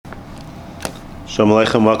Shalom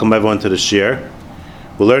Aleichem, welcome everyone to the Shir.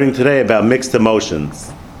 We're learning today about mixed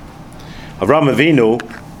emotions. Avraham Avinu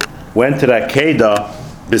went to that Kedah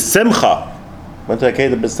b'simcha. To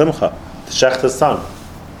shech his son.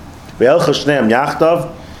 Ve'elcha shneim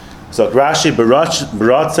yachdav, so Rashi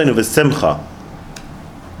b'ratzin v'simcha.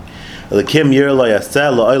 Elikim yir lo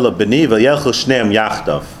yaseh lo'oila b'ni ve'elcha shneim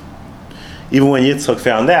yachdav. Even when Yitzchak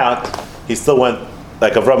found out, he still went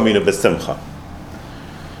like Avraham Avinu b'simcha.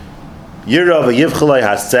 Yirav yivchalei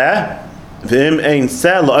haseh v'im ein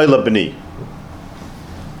seh lo'oila b'ni.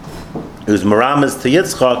 It was maramas to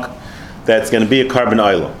Yitzchak that's going to be a carbon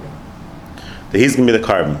oila. That he's going to be the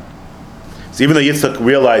carbon. So even though Yitzchak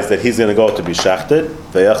realized that he's going to go to be shechted,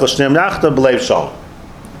 ve'yachal shneim yachdav b'leiv shalom.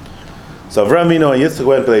 So Avraham Avinu and Yitzchak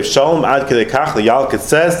went b'leiv shalom ad kedei kach. The Yalkut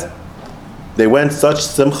says they went such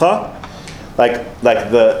simcha, like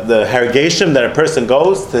the hergeshim that a person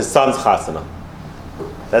goes to his son's chasana.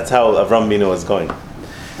 That's how Avraham Avinu was going.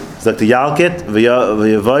 It's like the Yalkut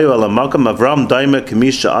v'yavayu ala makam Avram daima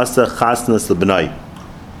kamisha asa chasnas l'bnai.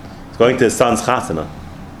 He's going to his son's chasana.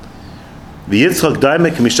 V'yitzchak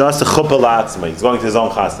daima kamisha asa chuppah la'atzmai. He's going to his own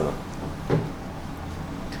chasana.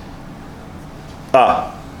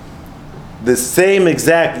 The same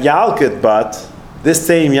exact Yalkut, but this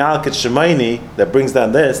same Yalkut Shemaini that brings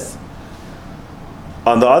down this.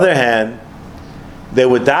 On the other hand, they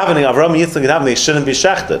were davening. Avraham and Yitzchak davening. They shouldn't be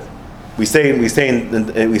shechted. We say on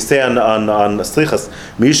Slichas,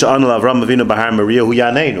 Misha Anal Avraham Avinu Bahar Maria Hu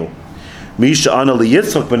Yaneinu. Misha Anal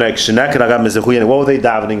Yitzchak B'nei Ksheneked Agam Mezeh Hu Yaneinu. What were they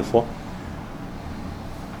davening for?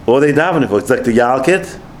 It's like the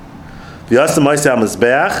Yalkut. V'yasam Ma'aseh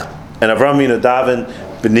HaMizbeach, and Avraham Avinu daven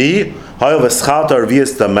B'ni Hayo V'schalta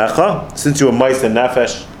Arviyas Damecha. Since you were Ma'aseh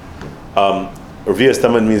Nefesh, Arviyas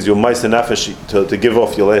Damecha means you were Ma'aseh Nefesh to give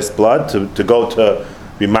off your last blood, to go to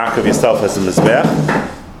be mark of yourself as a Mizbeach.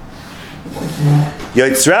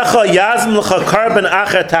 Yotzrecha yazm l'cha karban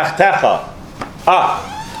acher tachtecha.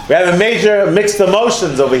 We have a major mixed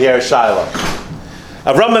emotions over here, Shiloh.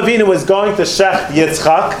 Avraham Avinu was going to shech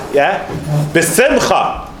Yitzchak,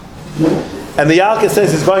 b'simcha. And the Yalkut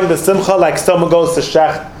says he's going to b'simcha like someone goes to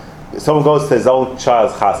his own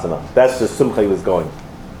child's chasana. That's the simcha he was going.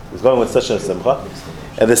 He was going with such a simcha.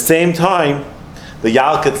 At the same time, the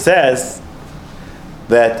Yalkut says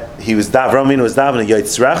that Avraham Avinu was davening,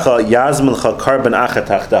 Yitzrecha yazm l'cha karban acher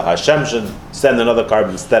tachtecha. Hashem should send another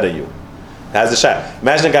carbon instead of you. How's the shach?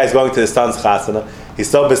 Imagine a guy's going to his son's chasana. He's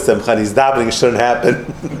so b'simcha and he's davening. It shouldn't happen.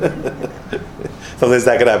 Sometimes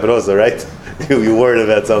that could happen also, right? You're worried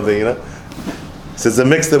about something, So it's a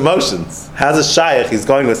mixed emotions. How's a shayach? He's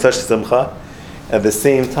going with such simcha. At the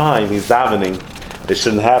same time, he's davening. It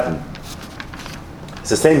shouldn't happen. It's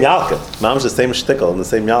the same Yalkut. Mama's the same shtickle in the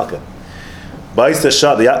same Yalkut. The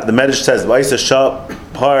Medrash says,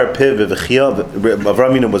 par piv v'chia.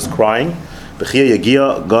 Avraham Avinu was crying. V'chia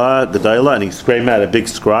yagia ga gedayla, and he screamed out a big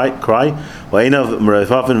cry. V'einav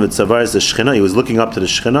merefafin v'tzavaris the Shechina. He was looking up to the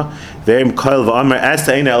Shechina. Ve'im koil v'amer as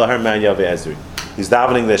ta'ina elahar man yav ezri. He's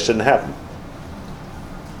davening that shouldn't happen.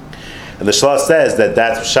 And the Shlah says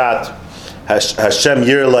that's pshat Hashem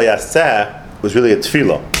yir lo yaseh was really a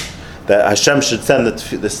tefillah. That Hashem should send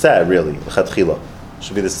the seh, really, l'chatchila.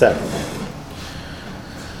 Should be the seh.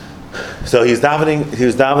 So he was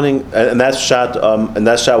davening, and that's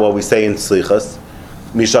pshat what we say in Slichas.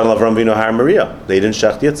 Mishan Avram Avinu Har Maria. They didn't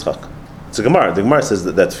shech Yitzchak. It's a Gemara. The Gemara says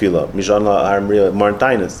that tefillah. Mishan Har Maria Mar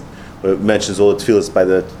Tainis, where it mentions all the tefillahs by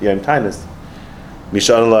the Yom Tainis.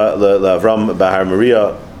 Mishan Avram Bahar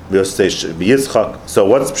Maria. Yitzchak. So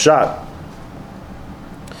what's pshat?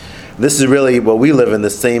 This is really what we live in the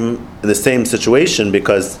same situation,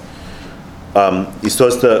 because you're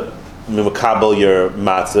supposed to makabel your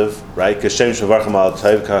matzav, right? Kashem shavarchim al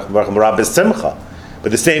tayv kachavachem rabbi simcha. But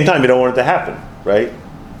at the same time, you don't want it to happen, right?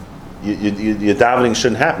 Your davening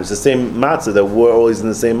shouldn't happen. It's the same matzav that we're always in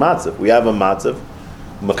the same matzav. We have a matzav,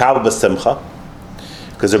 makabel b'simcha,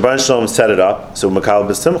 because the Rebbeinu Shalom set it up, so makabel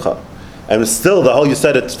b'simcha. And still, the whole you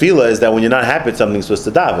said at tefillah is that when you're not happy with something, you're supposed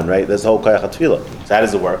to daven, right? There's the whole koyach tefillah. So how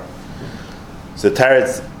does it work? So the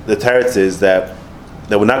teretz is that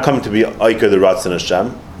we're not coming to be Eiker the Ratzon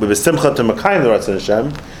Hashem, we're b'simcha to Makayim the Ratzon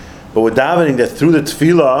Hashem, but we're davening that through the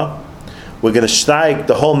tefillah, we're going to steig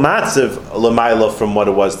the whole matzav l'mayla from what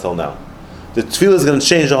it was till now. The tefillah is going to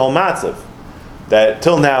change the whole matzav. That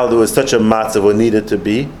till now there was such a matzav what needed to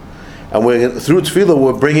be, and through tefillah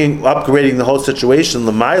we're upgrading the whole situation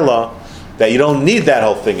l'mayla, that you don't need that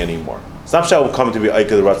whole thing anymore. It's not that we're coming to be Eiker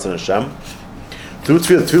the Ratzon Hashem. Through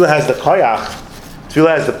tefillah has the koyach,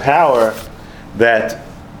 tefillah has the power that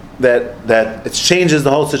it changes the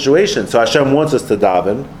whole situation. So Hashem wants us to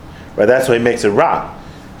daven, right? That's why He makes it ra.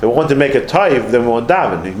 If we want to make it toiv, then we want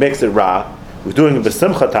daven. He makes it ra. We're doing it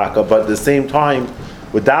b'simcha taka, but at the same time,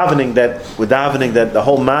 we're davening that the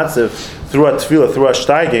whole matzav through a tefillah, through a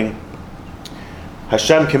steiging,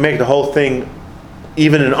 Hashem can make the whole thing,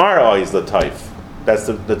 even in our eyes, the toiv. That's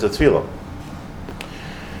the tefillah.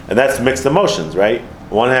 And that's mixed emotions, right?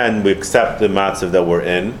 On one hand, we accept the matzav that we're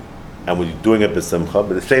in, and we're doing it b'simcha,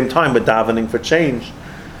 but at the same time, we're davening for change.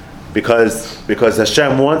 Because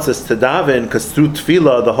Hashem wants us to daven, because through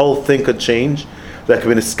tefillah, the whole thing could change. That could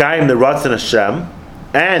be the skyim, the ratzon Hashem,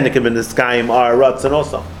 and it could be the skyim, our ratzon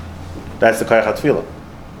also. That's the koyach tefillah.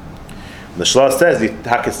 The Shlosh says, you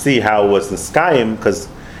can see how it was the skyim, because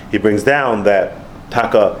he brings down that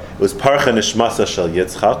Taka, it was Parcha Nishmasa Shel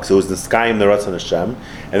Yitzchak, so it was the Skyim, the Ratzon Hashem,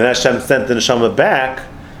 and then Hashem sent the Neshama back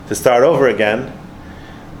to start over again.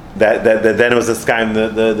 That then it was the Skyim,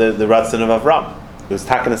 the Ratzon of Avram. It was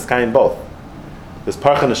Taka and Skyim both. It was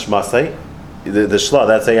Parcha Nishmasa, the Shla,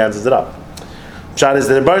 that's how he answers it up. Pshat is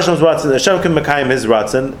that the Baruch Hashem's Ratzon, Hashem can Mekayim his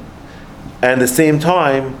Ratzon, and at the same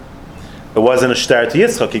time, it wasn't a shtar to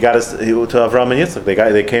Yitzchak. He got us to Avram and Yitzchak.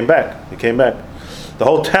 They came back. The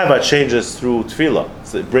whole teva changes through tefillah,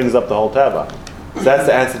 so it brings up the whole teva. So that's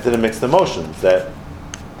the answer to the mixed emotions, that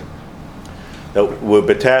we're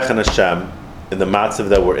betech and Hashem in the matzav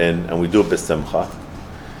that we're in, and we do it b'simcha.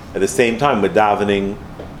 At the same time, we're davening.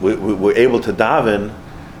 We're able to daven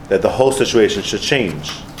that the whole situation should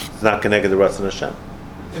change. It's not connected to Ratzon Hashem.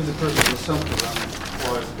 If the person is simple,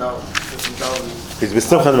 or it's davening, he's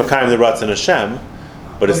b'simcha and Mekayim the Ratzon Hashem.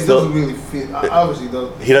 But it's still, doesn't really feel. Obviously,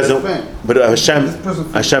 he doesn't. But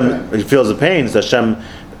Hashem, he feels the pain. So Hashem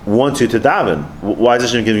wants you to daven. Why is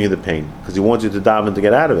Hashem giving you the pain? Because He wants you to daven to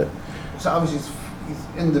get out of it. So obviously, he's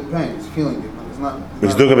in the pain. He's feeling it, but it's not.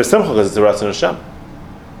 He's doing it b'simcha because it's the Ratzon Hashem.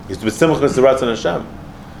 He's b'simcha because it's the Ratzon Hashem.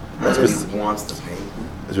 He wants the pain.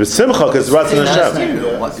 It's b'simcha because it's the Ratzon Hashem.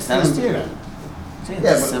 It's not a stereo.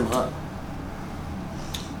 It's simcha.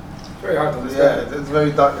 Very hard to understand. Yeah, it's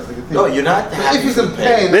very dark as the thing. No, you're not happy. If he's in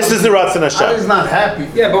pain, this is the Ratzon Hashem. He's not happy.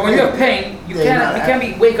 Yeah, but when you have pain, you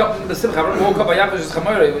can't wake up in the simcha. Woke up by Yaakov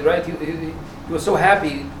Chamorah, right? He was so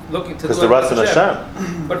happy looking to. Because the Ratzon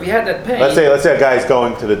Hashem. But if he had that pain. Let's say a guy's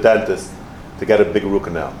going to the dentist to get a big root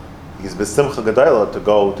canal. He's b'simcha gadayla to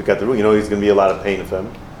go to get the root. You know he's going to be a lot of pain for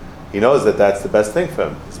him. He knows that that's the best thing for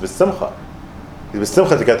him. He's b'simcha. He's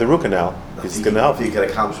b'simcha to get the root canal. He's going to help. If you can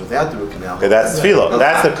accomplish without the root canal. Okay, that's tefillah.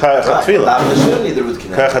 That's the koyach tefillah. You shouldn't need the root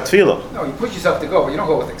canal. Koyach tefillah. No, you push yourself to go, but you don't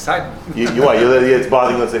go with excitement. It's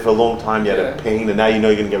bothering you, let's say, for a long time. You had a pain, and now you know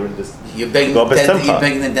you're going to get rid of this. You're begging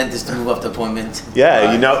the dentist to move up the appointment.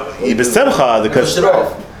 Yeah, you know, b'simcha because. Push it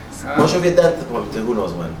off. Push off your dentist appointment to who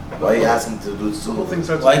knows when. Why are you asking to do it soon?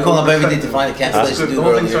 Why you call up every day to find a cancellation? The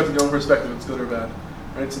whole thing starts in your own perspective. It's good or bad.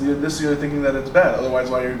 Right, so this you're thinking that it's bad. Otherwise,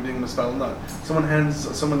 why are you being misspelled not? Someone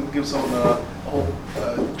gives someone a whole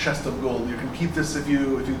chest of gold. You can keep this if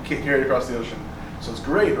you carry it across the ocean. So it's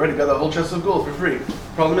great, right? You got that whole chest of gold for free.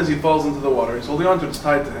 Problem is, he falls into the water. He's holding on to it. It's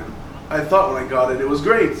tied to him. I thought when I got it was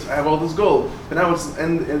great. I have all this gold, but now it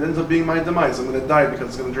ends up being my demise. I'm going to die because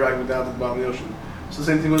it's going to drag me down to the bottom of the ocean. So the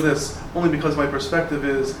same thing with this. Only because my perspective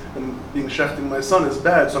is, and being shechting my son is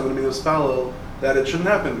bad, so I'm going to be mispalel that it shouldn't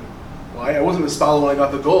happen. Why? I wasn't mispalel when I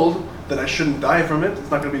got the gold, then I shouldn't die from it.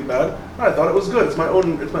 It's not going to be bad. No, I thought it was good. It's my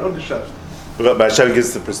own geschäft. But Hashem gives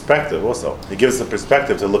us the perspective also. He gives us the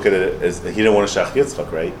perspective to look at it as he didn't want to shech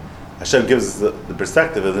Yitzchak, right? Hashem gives us the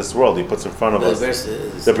perspective in this world. He puts in front of us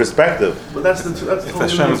the perspective. But that's the if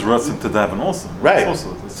Hashem's Ratzon to daven also. Right.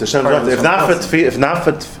 Also, it's Hashem's Ratzon. If not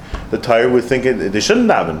for the Torah, we think they shouldn't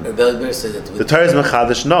daven. The Torah is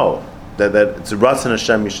mechadish. No, that it's a Ratzon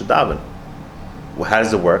Hashem. You should daven. Well, how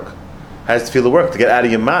does it work? How does tefillah work to get out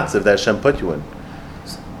of your matzav that Hashem put you in?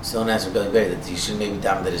 Someone asked Rabbi Berry that he should maybe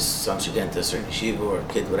daven that his son should get into a certain yeshiva or a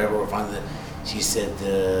kid, whatever, or find that. She said,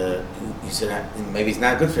 he said maybe it's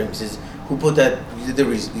not good for him. He says, who put that? You did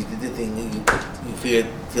the thing. You feel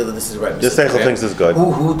that this is the right. Your seichel thinks it's good.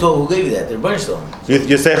 Who gave you that? They're Baruch Shalom.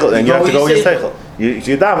 Your seichel, and you have to go with your seichel.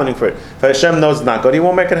 You're davening for it. If Hashem knows it's not good, He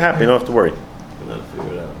won't make it happen. You don't have to worry.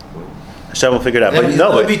 Hashem will figure it out. But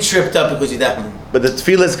no, be tripped up because you daven. But the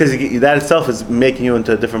tefillah is because that itself is making you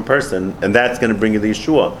into a different person, and that's going to bring you the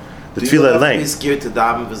Yeshua. The tefillah length. Be scared to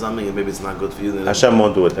daven for something, and maybe it's not good for you. Then Hashem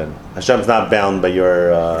won't do it then. Hashem's not bound by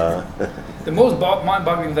your. The most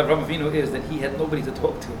mind-boggling with Avraham Avinu is that he had nobody to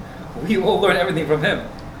talk to. We all learned everything from him.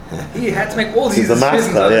 He had to make all these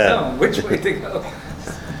decisions on his own. Which way to go?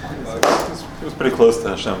 He was pretty close to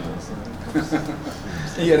Hashem.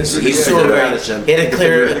 He had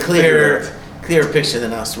a clearer picture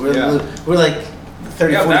than us. We're like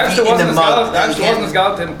 30, 40 feet in the mud. That actually wasn't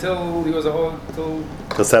Galata until he was until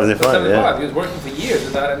Till 75, 75. He was working for years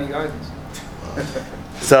without any guidance.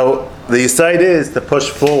 So the side is to push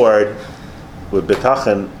forward with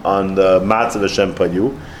betachin on the matzav Hashem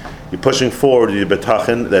payu. You're pushing forward with your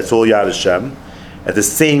betachin. That's all Yad Hashem. At the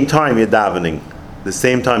same time you're davening. And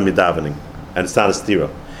it's not a stira.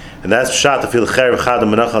 And that's pshat to feel cherev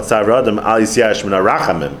chadam menachat tzavradim al yisyash min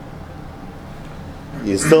arachamim.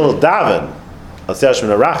 You still daven al yisyash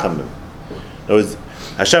min arachamim. In other words,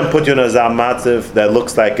 Hashem put you in a matzav that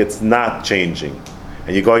looks like it's not changing,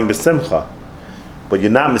 and you're going b'simcha, but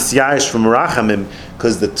you're not misyayish from rachamim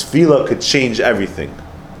because the tefillah could change everything.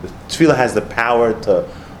 The tefillah has the power to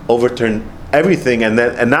overturn everything, and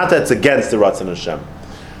not that it's against the Ratzon Hashem.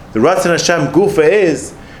 The Ratzon Hashem gufa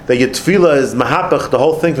is that your tefillah is mahapach, the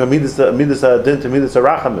whole thing from midas adin to midas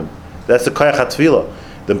rachamim. That's the koyach tefillah.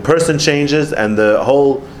 The person changes, and the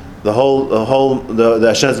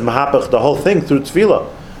Hashem's mahapach, the whole thing through tefillah.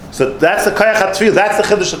 So that's the koyach tefillah. That's the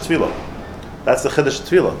chiddush of tefillah. That's the chiddush of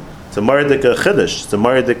tefillah. It's a maridika chiddush. It's a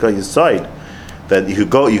maridika yisoid that you could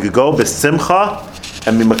go b'simcha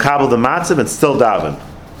and be makabel the matzav and still daven.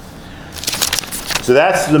 So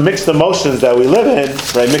that's the mixed emotions that we live in,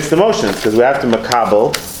 right? Mixed emotions, because we have to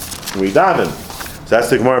makabel, we daven. So that's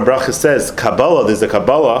the Gemara in Bracha says, Kabbalah, there's a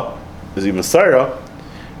Kabbalah, there's a Messiah,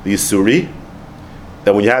 the Yisuri,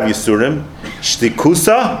 that when you have Yisurim,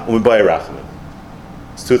 Shtikusa, and we buy Rachamim.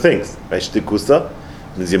 It's two things, right? Shtikusa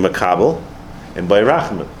means you makabel, and buy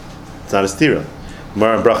Rachamim. It's not a stira.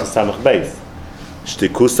 Gemara in Bracha Samach Beis.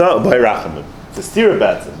 Shtikusa, and buy Rachamim. It's a stira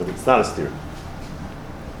batzim, but it's not a stira.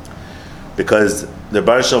 Because the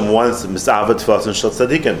Baruch Shem wants misavat tefillah shel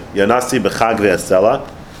tzadikim. Yanasi b'chag ve'asela,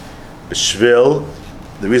 b'shvil.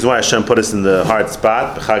 The reason why Hashem put us in the hard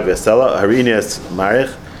spot, b'chag ve'asela, harini es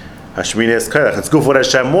marich, hashmini es kairach. It's good for what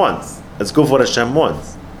Hashem wants. That's good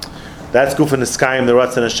in the sky and the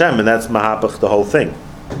Ratzon Hashem, and that's mahapach the whole thing.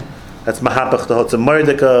 That's mahapach the whole. It's a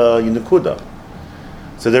mardika yinekuda.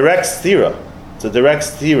 It's a direct stira. The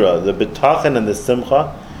betachin and the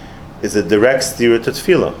simcha is a direct stira to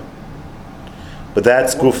tefillah. But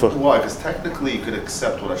that's gufa. Why? Because technically you could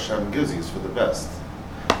accept what Hashem gives you is for the best.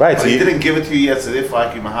 Right. So he didn't give it to you yet, so if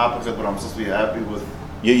I keep happy, but I'm supposed to be happy with.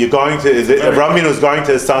 You're going to. Avraham was going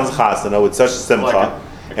to his son's chasana with such a simcha,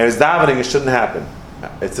 and his davening, it shouldn't happen.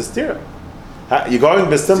 It's a stira. You're going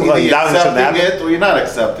b'simcha, you're accepting it or you're not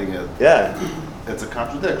accepting it. Yeah. It's a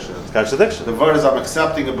contradiction. The word is I'm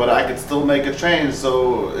accepting it, but I could still make a change,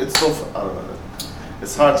 so it's still. I don't know.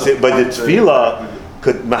 It's hard to. But the tefillah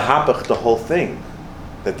could mahapach the whole thing.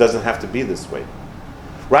 That doesn't have to be this way.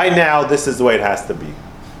 Right now, this is the way it has to be.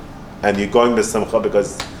 And you're going b'simcha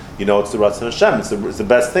because you know it's the Ratzon Hashem. It's the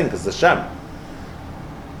best thing because it's Hashem.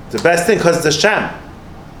 It's the best thing because it's Hashem.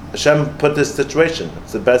 Hashem put this situation.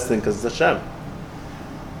 It's the best thing because it's Hashem.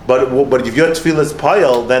 But if your tefillah is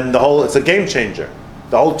payal, then it's a game changer.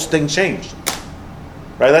 The whole thing changed.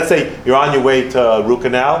 Right? Let's say you're on your way to root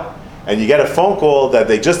canal and you get a phone call that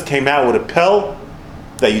they just came out with a pill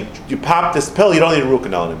that you pop this pill, you don't need a root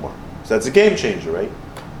canal anymore. So that's a game changer, right?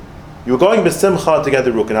 You were going b'simcha to get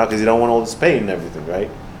the root canal because you don't want all this pain and everything, right?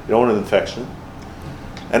 You don't want an infection.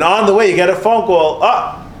 And on the way you get a phone call,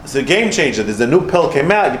 it's a game changer. There's a new pill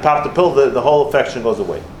came out, you pop the pill, the whole infection goes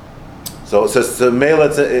away. So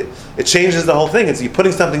it changes the whole thing. You're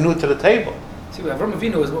putting something new to the table. See, Avraham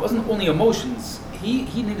Avinu wasn't only emotions. He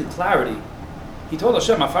needed clarity. He told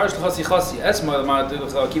Hashem, "Afarish l'chasi chasi esma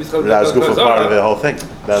ma'aducha." That was good for part of the whole thing.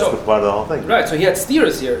 That's good part of the whole thing. Right. So he had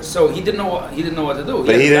steers here. So he didn't know what to do.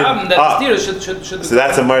 But he didn't. That the steers should. So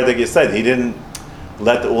that's a murder you said. He didn't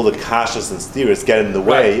let all the kashas and steers get in the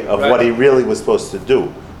way of what he really was supposed to do,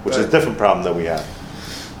 which is a different problem that we have.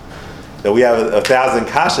 That we have 1,000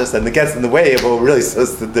 kashas and it gets in the way of what we're really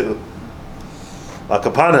supposed to do.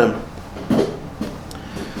 Akapanim,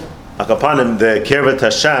 the Kirvat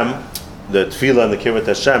Hashem, the Tefillah and the Kirvat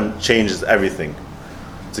Hashem changes everything.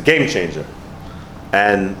 It's a game changer.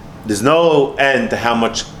 And there's no end to how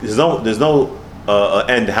much, there's no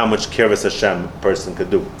end to how much Kirvat Hashem a person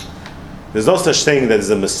could do. There's no such thing that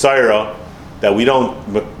is a Messiah that we don't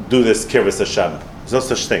do this Kirvat Hashem. There's no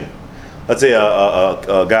such thing. Let's say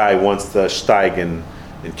a guy wants to steig in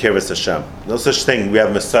Kirvat Hashem. No such thing. We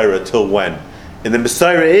have Messiah till when? And the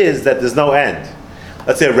Messiah is that there's no end.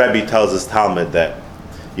 Let's say a Rebbe tells his Talmud that,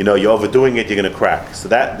 you're overdoing it, you're going to crack. So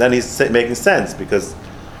then he's making sense because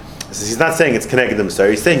he's not saying it's connected to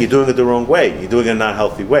Messiah. He's saying you're doing it the wrong way. You're doing it in a not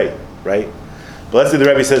healthy way, right? But let's say the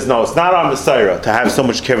Rebbe says, no, it's not on Messiah to have so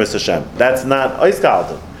much Kirvat Hashem. That's not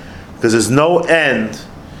Oisgalden. Because there's no end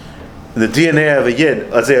in the DNA of a Yid.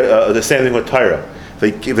 Let's say the same thing with Torah.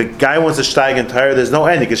 If a guy wants to steig in Torah, there's no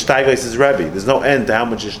end. He can steig like his Rebbe. There's no end to how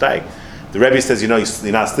much you steig. The Rebbe says,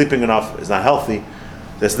 you're not sleeping enough, it's not healthy.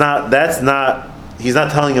 He's not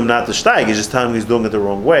telling him not to steig, he's just telling him he's doing it the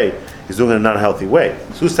wrong way. He's doing it in a not-healthy way.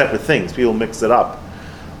 Two separate things. People mix it up.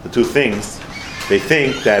 The two things, they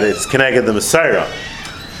think that it's connected the Messiah.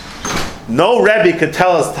 No Rebbe could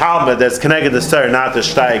tell us Talmud that's connected the Messiah not to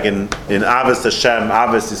steig in Avos Hashem,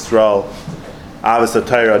 Avos Yisrael, Avos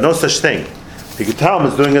Torah. No such thing. He could tell him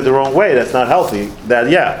it's doing it the wrong way, that's not healthy. That,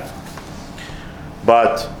 yeah.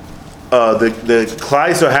 But the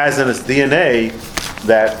Kleiser has in its DNA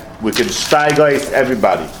that we can steigais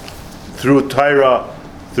everybody through Torah,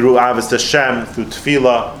 through Avos Hashem, through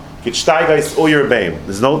Tefillah. You can steigais all your beim.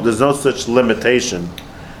 There's no such limitation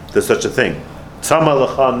to such a thing. Tzama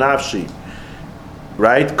l'cha nafshi,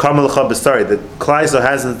 right? Kama l'cha b'sari. The Kleiser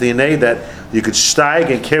has in its DNA that you could steig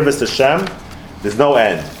and kirvus Hashem. There's no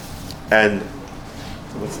end, and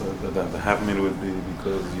what's the half minute would be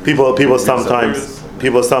because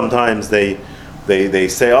people sometimes they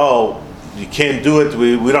say, oh, you can't do it.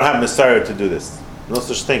 We don't have Messiah to do this. No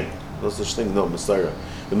such thing. No Messiah.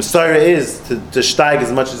 The Messiah is to steig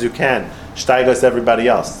as much as you can. Steig us everybody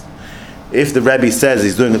else. If the Rebbe says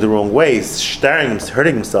he's doing it the wrong way, he's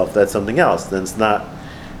hurting himself, that's something else. Then it's not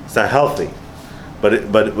healthy. But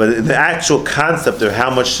in the actual concept of how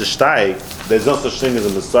much to steig, there's no such thing as a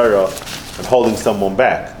Messiah and holding someone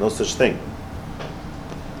back. No such thing.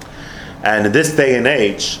 And in this day and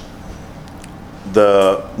age,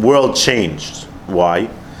 the world changed. Why?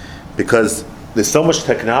 Because there's so much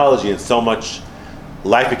technology and so much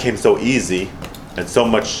life became so easy and so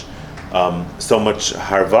much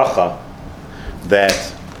harvacha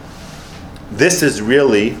that this is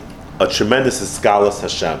really a tremendous eskalas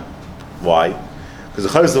Hashem. Why? Because the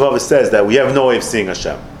Chovos HaLevavos says that we have no way of seeing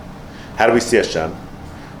Hashem. How do we see Hashem?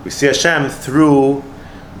 We see Hashem through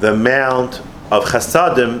the amount of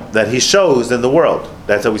chasadim that He shows in the world.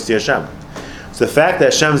 That's how we see Hashem. So the fact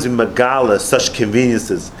that Hashem's in Megala, such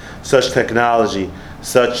conveniences, such technology,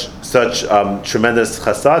 such tremendous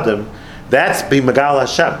chasadim, that's being Megala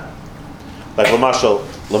Hashem. Like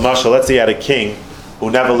Lamashal, let's say you had a king who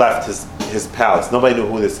never left his palace. Nobody knew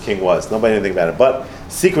who this king was. Nobody knew anything about it. But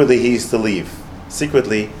secretly he used to leave.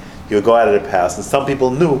 Secretly he would go out of the palace, and some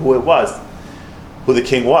people knew who it was, who the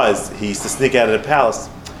king was. He used to sneak out of the palace.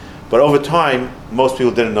 But over time, most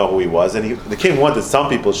people didn't know who he was, and the king wanted some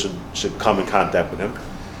people should come in contact with him.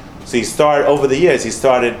 So over the years, he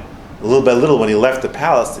started little by little. When he left the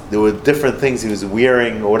palace, there were different things he was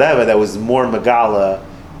wearing or whatever that was more Megala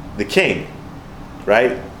the king,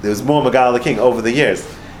 right? There was more Megala the king over the years.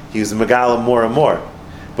 He was Megala more and more.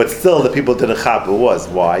 But still, the people didn't chap who it was.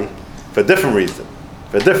 Why? For a different reason.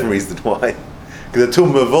 Why? Because the two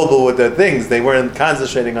mevulbul with their things, they weren't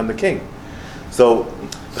concentrating on the king. So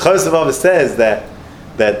the Chovos HaLevavos says that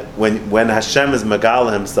when Hashem is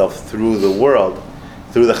Megala Himself through the world,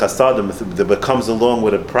 through the chasadim, there becomes along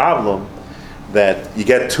with a problem that you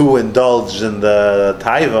get too indulged in the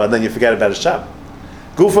taiva and then you forget about Hashem.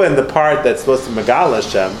 Gufa in the part that's supposed to Megala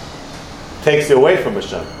Hashem takes you away from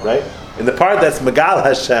Hashem, right? In the part that's Megala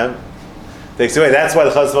Hashem takes you away. That's why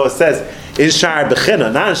the Chovos HaLevavos says in Shar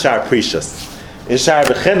Bechina, not in Shar Precious. In Shar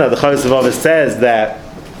Bechina, the Chovos HaLevavos says that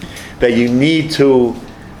you need to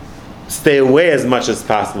stay away as much as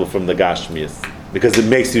possible from the Gashmias because it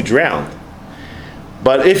makes you drown.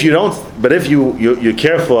 But if you're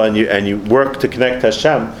careful and you work to connect to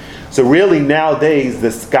Hashem, so really nowadays the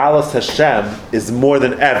Skalas Hashem is more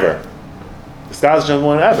than ever. The Skalas Hashem is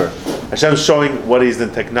more than ever. Hashem's showing what He's in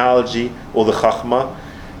technology, all the Chachma.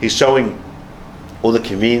 He's showing all the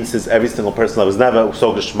conveniences. Every single person. It was never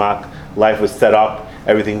so geschmack. Life was set up.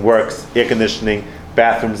 Everything works. Air conditioning.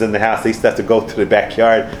 Bathrooms in the house. They used to have to go to the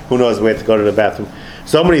backyard. Who knows where to go to the bathroom?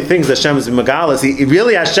 So many things Hashem is in Megalas.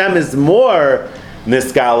 Really Hashem is more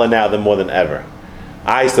Niskala now than more than ever.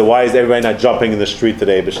 So why is everybody not jumping in the street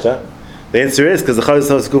today, Bishta? The answer is because the Chovos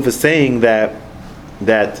HaLevavos is saying that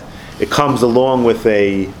it comes along with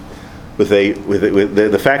the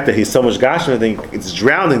fact that he's so much Gashma, I think it's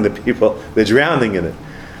drowning the people. They're drowning in it.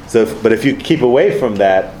 But if you keep away from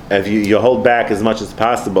that, if you hold back as much as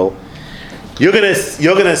possible, you're gonna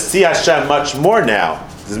see Hashem much more now.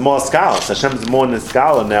 There's more scholars. Hashem is more than a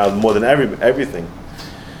scholar now, more than everything.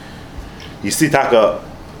 You see,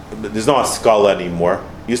 there's no Haskalah anymore.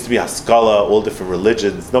 Used to be Haskalah, all different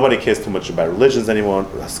religions. Nobody cares too much about religions anymore.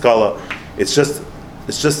 Haskalah, it's just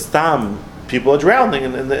Stam. People are drowning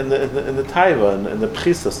in the Taiva and the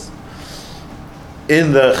Pchisus.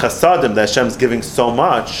 In the Chasadim that Hashem's giving so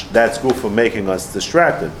much, that's good for making us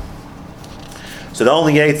distracted. So the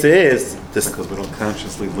only answer is because we don't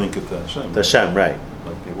consciously link it to Hashem. To Hashem, right?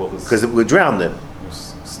 Because we're drowned in.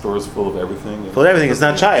 stores full of everything. Full of everything. It's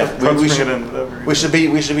not Shayach. Trucks bring it in, whatever. We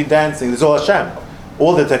should be dancing. It's all Hashem.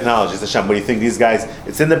 All the technology is Hashem. What do you think these guys?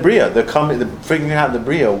 It's in the Bria. They're figuring out the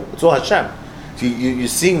Bria. It's all Hashem. So you're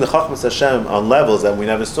seeing the Chachmas Hashem on levels that we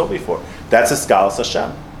never saw before. That's a Skalas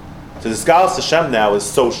Hashem. So the Skalas Hashem now is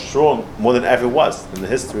so strong, more than ever was in the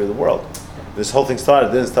history of the world. This whole thing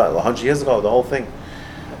didn't start 100 years ago. The whole thing.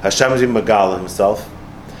 Hashem is in Megala himself.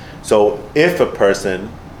 So if a person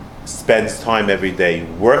spends time every day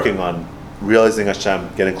working on realizing Hashem,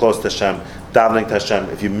 getting close to Hashem, davening to Hashem,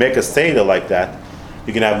 if you make a seder like that,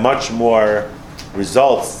 you can have much more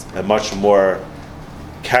results and much more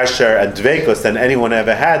kasher and dveikos than anyone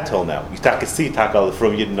ever had till now. You can see the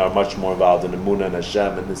Frum Yidden are much more involved in Emunah and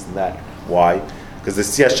Hashem and this and that. Why? Because they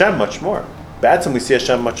see Hashem much more. B'atzim we see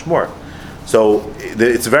Hashem much more. So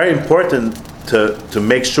it's very important to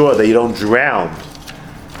make sure that you don't drown,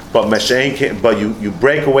 but you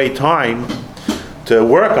break away time to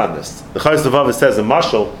work on this. The Chayes Levavah says in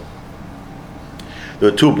Mashal,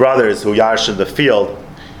 there were two brothers who yarshed in the field,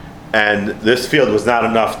 and this field was not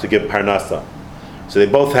enough to give parnasa. So they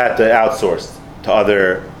both had to outsource to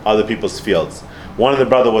other people's fields. One of the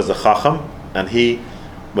brother was a chacham, and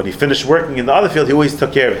when he finished working in the other field, he always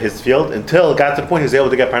took care of his field until it got to the point he was able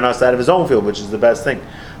to get parnasa out of his own field, which is the best thing.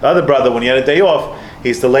 The other brother, when he had a day off, he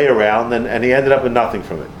used to lay around, and he ended up with nothing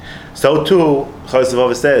from it. So too, Chayes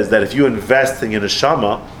Levavah says that if you invest in a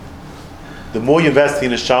neshama, the more you invest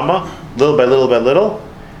in a neshama, little by little by little,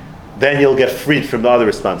 then you'll get freed from the other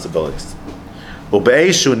responsibilities. The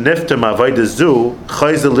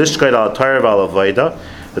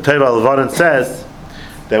Torah al says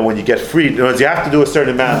that when you get freed, in other words, you have to do a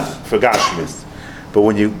certain amount for Gashmis, but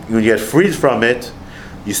when you get freed from it,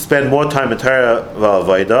 you spend more time in Torah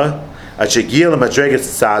al-Avodah.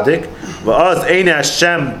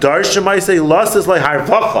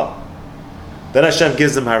 Then Hashem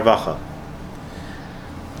gives him harvacha.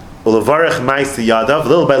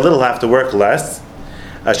 Little by little have to work less.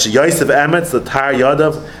 He'll be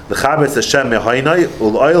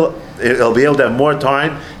able to have more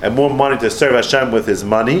time and more money to serve Hashem with his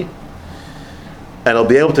money, and he'll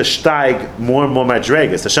be able to steig more and more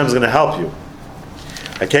madregas. Hashem's going to help you.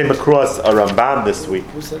 I came across a Ramban this week.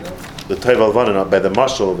 Who said that? The Toiv Alvana by the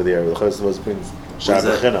Mashal over there. The Chayes was brings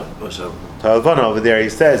Toiv Alvana over there. He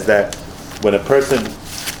says that when a person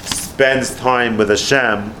spends time with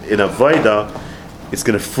Hashem in Avodah, it's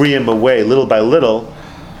going to free him away little by little.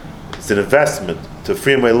 It's an investment to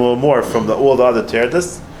free him away a little more from all the other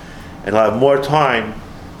terdas, and he'll have more time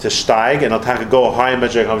to steig, and he'll go high in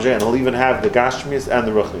Madreg Hamjeh, and he'll even have the Gashmias and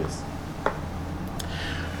the Ruchnias.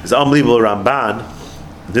 It's an unbelievable Ramban.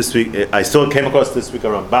 This week, I came across this week a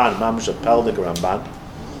Ramban, Mamish a Peldik Ramban,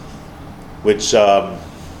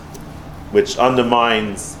 which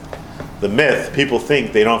undermines the myth. People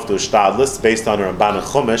think they don't have to do shtadlis based on a Ramban and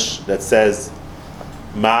Chumash that says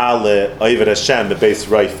Ma le'oived Hashem the base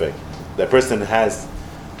reifig. That person has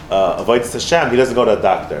avodas Hashem, he doesn't go to a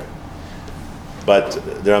doctor. But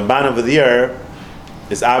the Ramban over there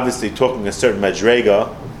is obviously talking a certain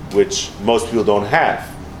madrega which most people don't have.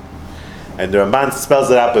 And the Ramban spells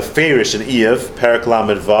it out beferish in Eiv, Perek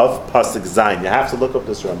Lamed Vav, Pasuk Zayin. You have to look up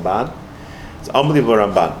this Ramban. It's an unbelievable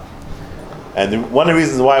Ramban. And one of the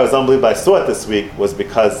reasons why it was unbelievable I saw it this week was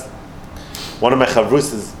because one of my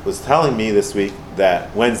chavrus was telling me this week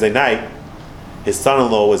that Wednesday night his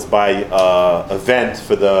son-in-law was by event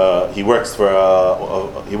for he works for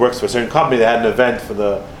a certain company that had an event for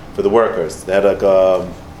the workers. They had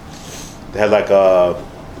like a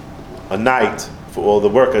night for all the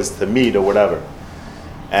workers to meet or whatever,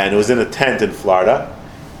 and it was in a tent in Florida.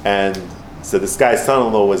 And so this guy's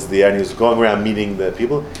son-in-law was there, and he was going around meeting the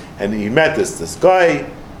people, and he met this guy,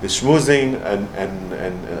 is schmoozing and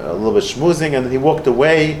a little bit schmoozing, and then he walked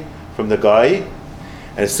away from the guy.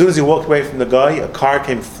 And as soon as he walked away from the guy, a car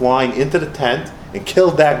came flying into the tent and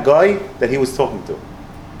killed that guy that he was talking to.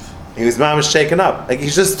 He was mamish shaken up. Like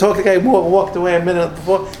he's just talking. The guy walked away a minute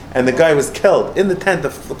before, and the guy was killed in the tent.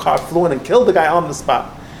 The car flew in and killed the guy on the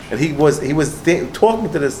spot. And he was talking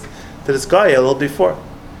to this guy a little before.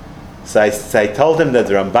 So I told him that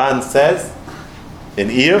the Ramban says in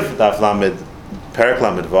Eiv Daf Lamed Perek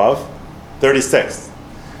Lamed Vav 36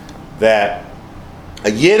 that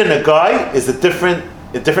a yid and a guy is a different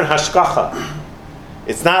hashkacha.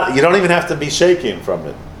 It's not. You don't even have to be shaking from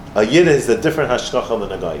it. A yid is a different hashkacha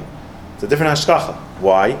than a guy. It's a different hashkacha.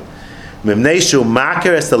 Why?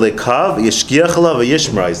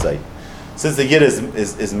 Since the yid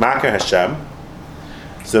is makar Hashem,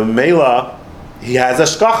 so Mela he has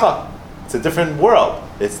hashkacha. It's a different world.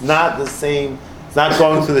 It's not the same. It's not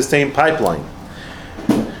going through the same pipeline.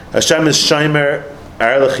 Hashem is shomer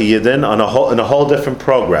Erlich Yidden in a whole different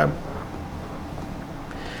program.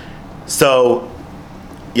 So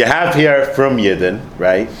you have here from Yidden,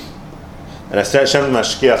 right? And Hashem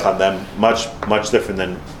mashkiach on them, much different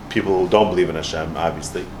than people who don't believe in Hashem,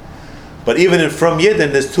 obviously. But even in from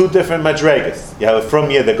Yidden, there's two different madregas. You have a from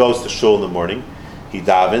Yid that goes to shul in the morning, he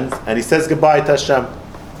davens, and he says goodbye to Hashem.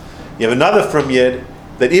 You have another from Yid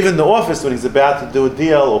that even in the office, when he's about to do a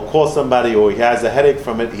deal or call somebody or he has a headache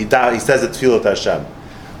from it, he says a tefillah to Hashem.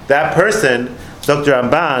 That person, Dr.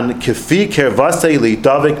 Ramban, Kefi kervasei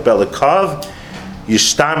li'davik belikav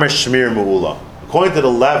yishtamer shmir mu'ula. According to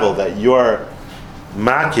the level that you're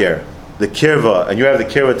makir, the kirva, and you have the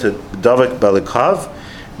kirva to davik belikav,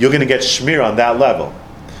 you're going to get shmir on that level.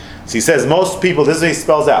 So he says most people, this is what he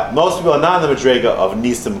spells out, most people are not in the madrega of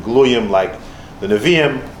nisim gluyim like the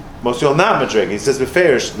Nevi'im. Most people are not madrega. He says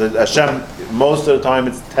beferish that Hashem, most of the time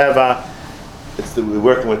it's teva, we're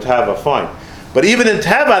working with teva, fine. But even in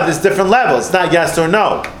teva, there's different levels. It's not yes or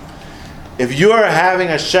no. If you're having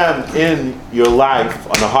Hashem in your life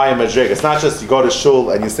on a higher madrega, it's not just you go to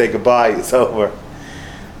shul and you say goodbye, it's over.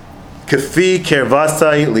 Kafi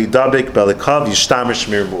kervasai lidabik belikav yishtamer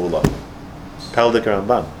shmir mu'ula. Peldik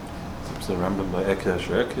Ramban. So Rambam by Ekesh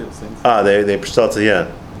or Ekesh. They start to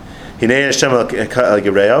Hinei Hashem al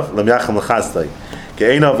Gereyav lam yacham l'chastai.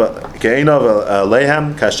 Ke'enov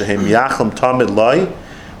lehem kashehem yacham tamid lai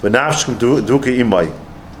v'nafshkum duke imai.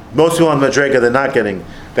 Most people on Madrega they're not getting.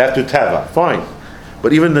 They have to teva. Fine,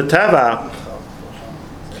 but even the teva,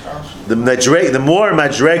 the more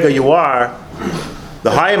Madrega you are, the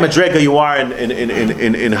higher Madrega you are in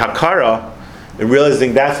Hakara, and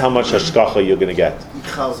realizing that's how much hashkacha you're going to get.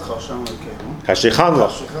 The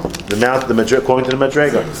amount, the Madrega, according to the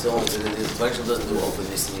Madrega. So the Tvanshim doesn't do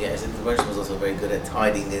openness. Yes, the Tvanshim was also very good at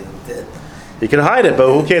hiding it. You can hide it, but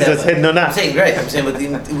who cares if it's hidden or not? I'm saying, right, I'm saying, but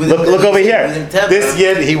look over here. This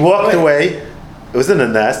Yid, he walked away. It was in a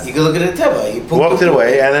nest. You can look at the Teva. He walked it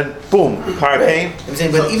away, and then boom, hurricane. I'm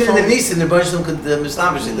saying, but even in the Nisan, the Tvanshim could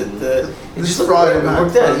establish it. That it just Friday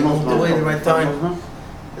worked out. He moved away at the right time.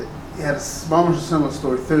 He had a similar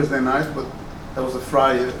story Thursday night, but there was a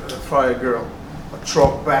Friar girl. A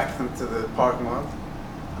truck backed into the parking lot.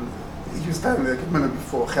 And he was standing there like a minute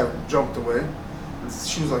before Chev jumped away. And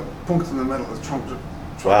she was like punked in the middle. The trunk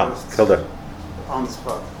just Killed her. On the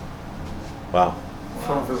spot. Wow. In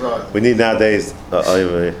front of his eyes. We need nowadays. What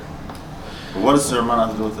does the Raman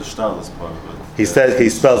have to do with the shtalis part of it? He says he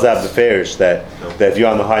spells out the farish that if you're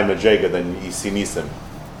on the high madrega, then you see nisim.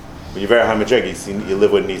 When you're very high madrega, you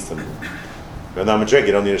live with nisim. If you're not madrega,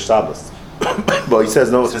 you don't need a shtalis. But he says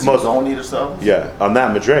no. Most don't need a shtalis. Yeah, on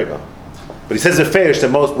that madrega. But he says the farish that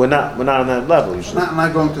most we're not on that level usually.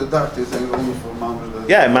 Not going to the doctor. He's saying only for mamish.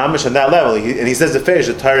 Yeah, mamish on that level. And he says the farish.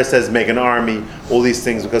 The Torah says make an army, all these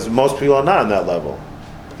things because most people are not on that level.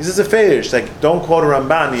 He says a farish, like don't quote a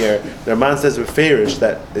Ramban here. The Ramban says we're farish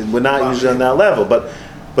that we're not usually on that level. But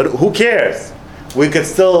who cares? We could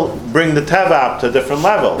still bring the teva up to a different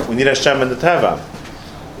level. We need Hashem in the teva.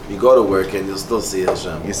 You go to work and you'll still see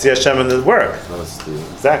Hashem. You see Hashem in the work.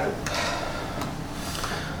 Exactly.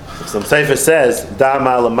 Some Sefer says da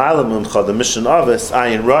malamayla mumcha the mission of us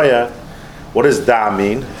ayin roya. What does da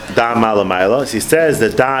mean? Da malamayla. He says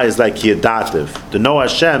that da is like yadativ. To know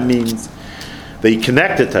Hashem means that you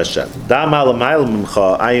connected to Hashem. Da malamayla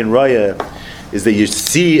mumcha ayin roya is that you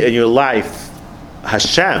see in your life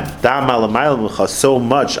Hashem. Da malamayla mumcha so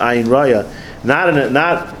much ayin roya. Not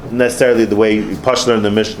necessarily the way you learn in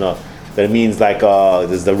the Mishnah that it means like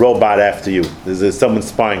there's the robot after you. There's someone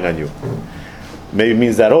spying on you. Maybe it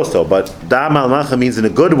means that also, but Da'am al-Malcha means in a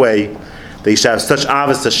good way that you should have such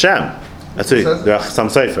Avos Hashem. That's what there are some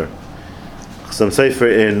Sefer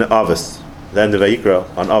in Avos, the end of Vayikra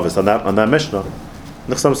on Avos on that Mishnah.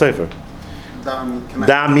 Some Sefer.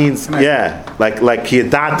 Da means like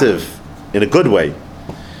Yadativ in a good way,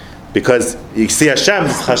 because you see Hashem,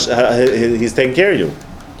 He's taking care of you.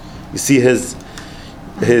 You see His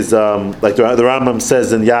like the Rambam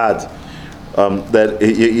says in Yad. That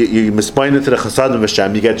you misplain into the Chasadim of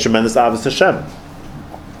Hashem, you get tremendous Avos Hashem,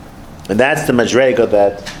 and that's the Madrega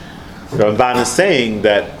that the Ramban is saying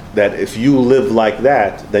that if you live like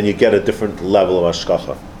that, then you get a different level of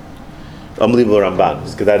Hashkacha. Unbelievable Ramban.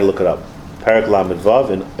 Just get to look it up. Parak Lamed Vav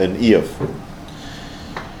and Iyov.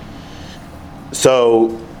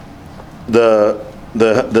 So the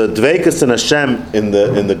Dveikus in Hashem in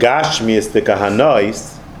the Gashmias the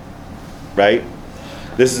Kahanois, right?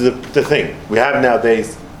 This is the thing. We have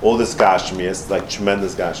nowadays all this Gashmias, like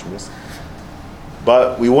tremendous Gashmias.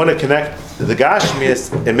 But we want to connect the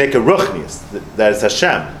Gashmias and make a Ruchnias, that is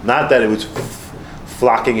Hashem. Not that it was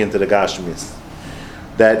flocking into the Gashmias.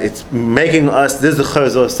 that it's making us. This is the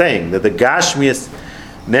Chazal saying that the Gashmias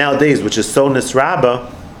nowadays, which is so nisraba,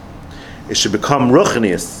 it should become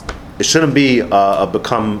ruchnius. It shouldn't be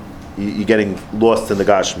become you getting lost in the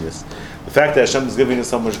Gashmias. The fact that Hashem is giving us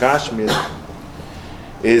so much Gashmias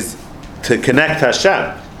is to connect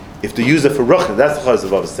Hashem. If to use it for ruchni, that's the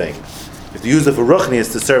Chazal was saying. If to use it for ruchni is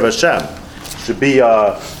to serve Hashem. It should be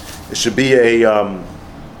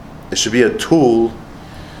a tool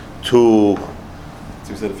to. As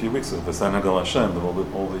you said a few weeks ago, the Sanagal Hashem, all the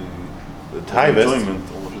Taivas,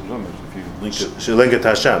 enjoyment, all the enjoyment. If you link it, should link it to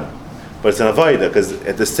Hashem, but it's an avodah because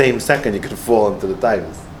at the same second you can fall into the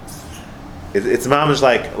Taivas. It's mamish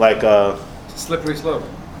like It's a slippery slope.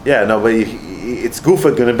 yeah, no, but it's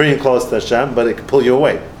Gufa going to bring you close to Hashem, but it can pull you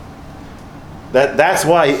away. That's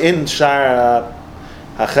why in Shar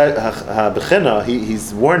HaBechina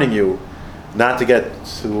he's warning you not to get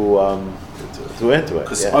too into it.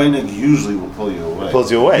 Because Einig usually will pull you away. It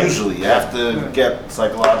pulls you away. Usually, you have to get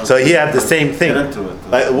psychological. So he had the same thing. Get into it.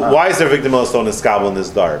 Like, why is there victim milestone in Skabel in this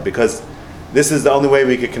dar? Because this is the only way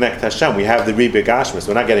we could connect to Hashem. We have the Ribe Gashmis.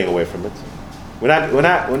 We're not getting away from it. We're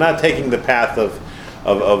not taking the path of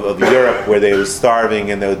Europe where they were starving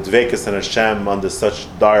and they were dvekas and Hashem under such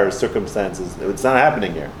dire circumstances. It's not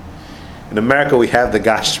happening here. In America, we have the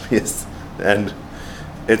Gashmis, and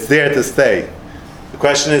it's there to stay. The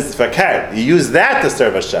question is, fakir, you use that to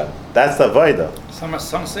serve Hashem. That's the avodah.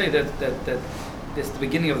 Some say that this is the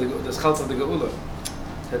beginning of the chalta of the Geula.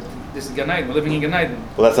 That this is Gan Eden. We're living in Gan Eden.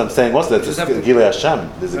 Well, that's what I'm saying. What's that? There's a Gilei Hashem.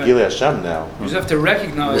 There's a Gilei Hashem now. You just have to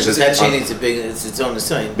recognize. Because that chain it's its own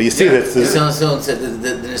sign. But you see that Its own said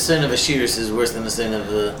the sign of Ashiris is worse than the sign of.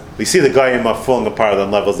 you see the Goyim are falling apart on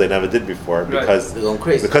levels they never did before because they're going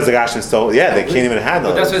crazy. Because the Gashmis so they can't even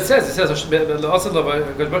handle But that's it. what it says. It says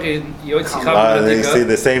And you see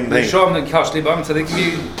the same thing. So they can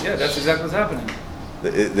be, that's exactly what's happening.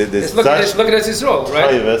 Look at Eretz Yisrael,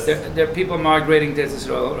 right? There are people migrating to Eretz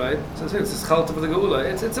Yisrael, right? So it's this cult of the Geula.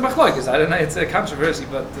 It's a machlokes. I don't know. It's a controversy,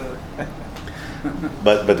 but.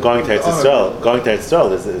 But going to Eretz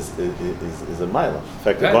Yisrael is a mile. In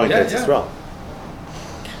fact, going to Eretz Yisrael.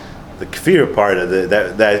 The kfir part of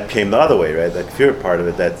that came the other way, right? The kfir part of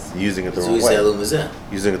it, that's using it the wrong way.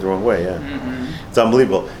 Using it the wrong way, yeah. Mm-hmm. It's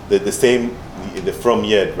unbelievable. The same, the From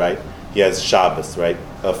Yid, right? He has Shabbos, right?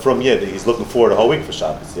 From Yid, he's looking forward a whole week for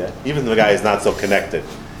Shabbos, yeah? Even the guy is not so connected.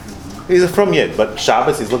 He's a From Yid, but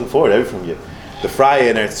Shabbos, he's looking forward to every From Yid. The Friday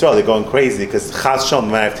in Eretz Yisrael, they're going crazy because Chaz Shalom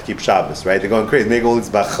might have to keep Shabbos, right? They're going crazy. Make all these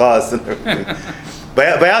bachas and everything. By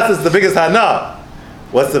us, it's the biggest hana.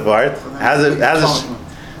 What's the part?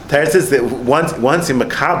 Teretz says that once you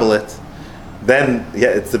makabel it, then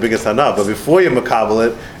it's the biggest hana. But before you makabel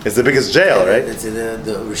it, it's the biggest jail, right? It's the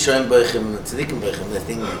Rishon Bochim, Tzadikim Bochim, the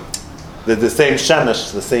thing. The same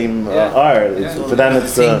shemesh, the same R. For them,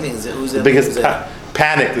 it's the biggest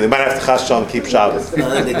panic. They might have to chas shalom keep Shabbos.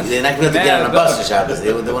 They're not going to get on a bus for Shabbos.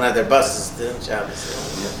 They won't have their buses to Shabbos.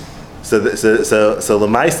 So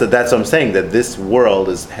Lamaisa, that's what I'm saying. That this world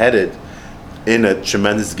is headed in a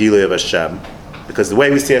tremendous gilui of Hashem, because the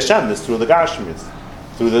way we see Hashem is through the Gashmis,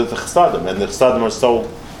 through the Chsadim, and the Chsadim are so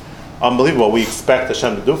unbelievable. What we expect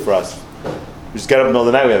Hashem to do for us. We just get up in the middle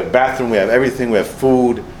of the night. We have a bathroom. We have everything. We have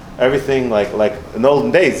food. Everything like in the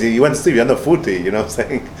olden days, you went to sleep, you had no food to eat, you know what I'm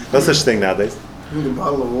saying? No such thing nowadays. Even a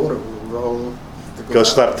bottle of water will roll. Go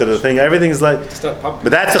schlep to the thing, everything's like, but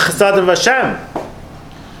that's a chesed of Hashem.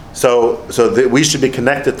 So we should be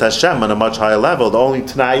connected to Hashem on a much higher level. The only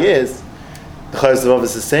Tanai is, the Chazal of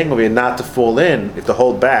us is saying over here, not to fall in, you have to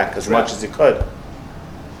hold back as much as you could.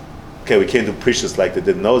 Okay, we can't do precious like they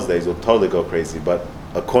did in those days, we'll totally go crazy, but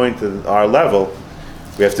according to our level,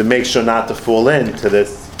 we have to make sure not to fall into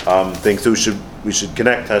this thing. So we should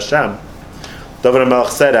connect to Hashem. David HaMelech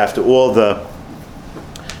said after all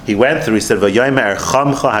he went through, he said, "Vayomer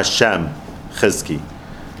Erchamcha Hashem Chizki."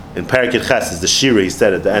 In Parakid Ches is the Shira he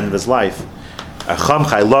said at the end of his life.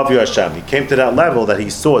 Erchamcha, I love you, Hashem. He came to that level that he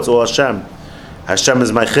saw it's all Hashem. Hashem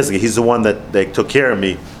is my Chizki. He's the one that they took care of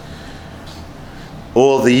me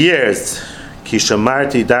all the years. Ki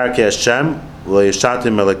shamarti darkei Hashem lo yeshati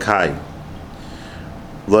melekai.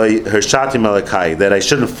 That I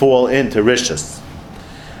shouldn't fall into rishus.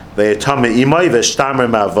 I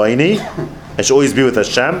should always be with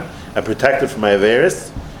Hashem and protected from my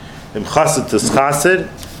averis.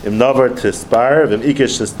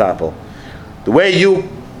 The way you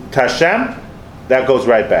to Hashem, that goes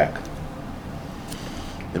right back.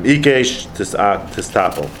 That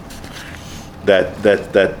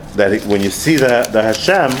when you see the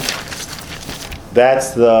Hashem,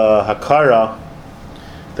 that's the Hakara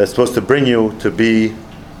that's supposed to bring you to be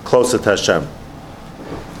closer to Hashem.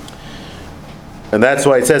 And that's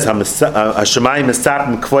why it says Hashemayim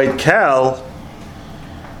Misapim Kvoid Kel.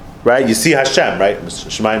 Right? You see Hashem, right?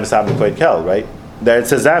 Hashemayim Misapim Kvoid Kel, right? There it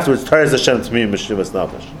says afterwards, Torah is Hashem to me, Meshivas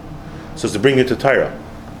Nefesh. So it's to bring you to Torah.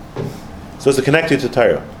 So it's to connect you to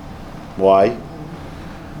Torah. Why?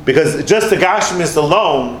 Because just the Gashmis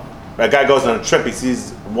alone, a guy goes on a trip, he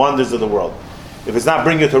sees wonders of the world. If it's not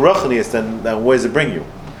bringing you to Ruchnius, then where does it bring you?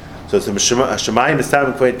 So it's Hashemayim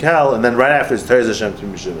Misapim Kvoid Kel, and then right after it's Torah is Hashem to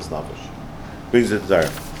me, Meshivas Nefesh. Brings you to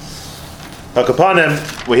Torah.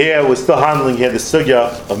 Hakapanim, we're still handling here the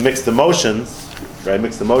sugya of mixed emotions, right?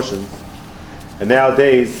 Mixed emotions. And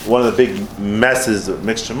nowadays, one of the big messes of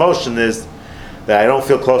mixed emotion is that I don't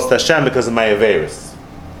feel close to Hashem because of my Averis.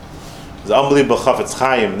 There's an unbelievable Chafetz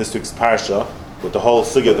Chaim in this week's parsha with the whole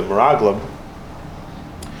sugya of the Meraglim,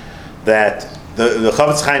 that the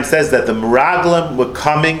Chafetz Chaim says that the Meraglim were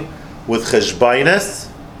coming with cheshbainis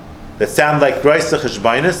that sound like Graisa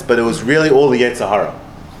cheshbainis, but it was really all the Yetzer Hara.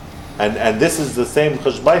 And this is the same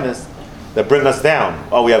cheshbainis that bring us down.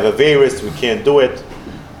 Oh, we have Averis, we can't do it,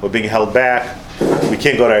 we're being held back, we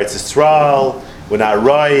can't go to Eretz Yisrael, we're not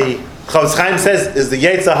Rai. Chafetz Chaim says is the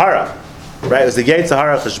Yetzer Hara, right? It's the Yetzer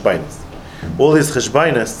Hara cheshbainis. All these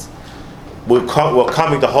cheshbainis were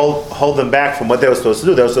coming to hold them back from what they were supposed to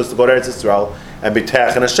do. They were supposed to go to Eretz Yisrael and be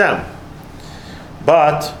Teach and Hashem.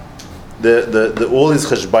 But the all these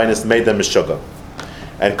cheshbainis made them mishuggah.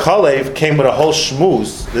 And Kalev came with a whole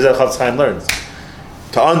shmooze, this is what Chafetz Chaim learns,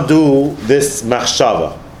 to undo this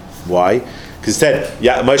machshava. Why? Because he said,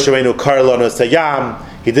 Moshe Rabbeinu karlon sayam.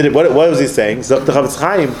 He did it. What was he saying? Zok the Chafetz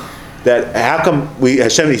Chaim that how come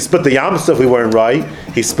Hashem he split the Yam stuff we weren't right.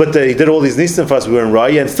 He did all these nisim for us we weren't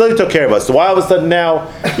right, and still he took care of us. So why all of a sudden now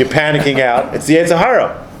you're panicking out? It's the Yetzer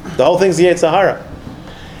Hara. The whole thing's the Yetzer Hara.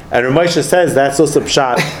 And Ramosha says that's also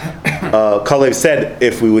pshat. Kalev said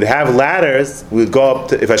if we would have ladders, we would go up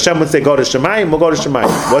to. If Hashem would say go to Shemayim, we'll go to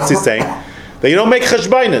Shemayim. What's he saying? That you don't make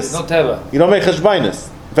cheshbainis. No teva. You don't make cheshbainis.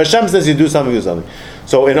 If Hashem says you do something, you do something.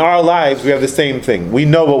 So in our lives, we have the same thing. We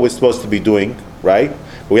know what we're supposed to be doing, right?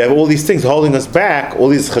 But we have all these things holding us back. All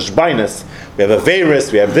these cheshbainis. We have a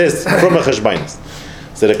veris. We have this from a cheshbainis.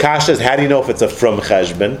 So the kasha is how do you know if it's a from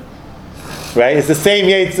cheshbon? Right? It's the same.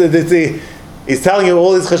 He's telling you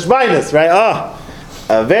all these cheshbainis, right?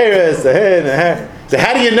 A veris, a hin, a her. So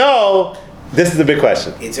how do you know? This is the big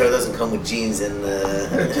question. Yitzhak doesn't come with jeans and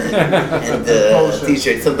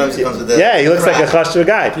t-shirt. Sometimes he comes with the... Yeah, he looks like a chashuv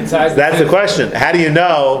guy. That's the question. How do you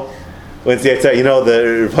know when it's Yitzhak? You know,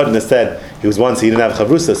 the Rav Hutner said, he didn't have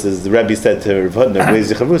chavrusa. So the Rebbe said to Rav Hutner, where's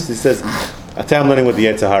your chavrusa? He says, I tell I'm learning with the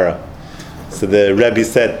Yetzer Hara. So the Rebbe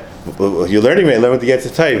said, well, you're learning me, I learn with the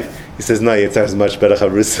Yetzer Tov. He says, no, Yetzer is much better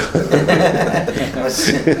chavrusa.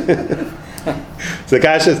 So the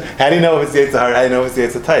Kash says, how do you know if it's Yetzer Hara? How do you know if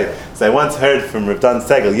it's Yetzer Tov? So I once heard from Rav Dan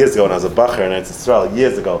Segel years ago when I was a bacher in Eretz Yisrael,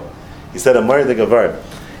 years ago. He said, Amar the Gavar.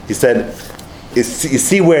 He said, you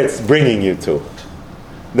see where it's bringing you to.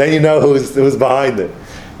 Then you know who's behind it.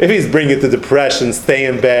 If he's bringing you to depression, stay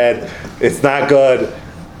in bed, it's not good,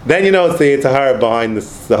 then you know it's the Yetzer Hara behind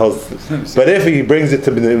the whole. But if he brings it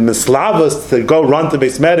to Mislavos, to go run to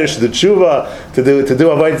Beis Medrash, to Tshuva, to do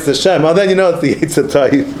Avodas Hashem, well then you know it's the Yetzer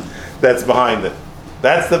Tov that's behind it.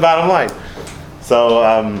 That's the bottom line. So,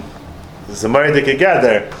 there's a married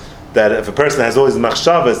together that if a person has all these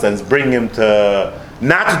machshavas and it's bringing him to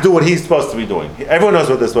not to do what he's supposed to be doing. Everyone knows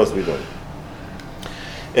what they're supposed to be doing.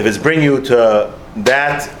 If it's bringing you to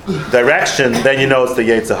that direction, then you know it's the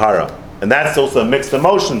Yetzer Hara. And that's also a mixed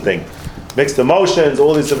emotion thing. Mixed emotions,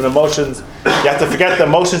 all these different emotions. You have to forget the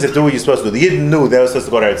emotions and do what you're supposed to do. The Yidden knew they were supposed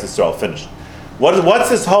to go to Eretz Yisrael. Finished. What's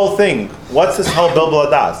this whole thing? What's this whole Bilbul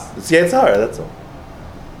Adas? It's Yetzer Hara, that's all.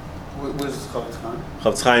 Where's Chafetz Chaim?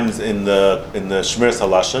 Chafetz Chaim's in the Shmiras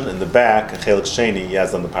Halashon, in the back, Chelik Sheni, he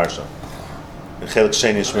has on the Parsha. In Chelik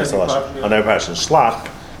Sheni, Shmiras Halashon. On every Parsha. Shlach,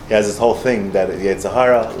 he has this whole thing that Yetzer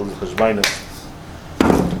Hara,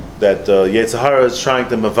 that Yetzer Hara is trying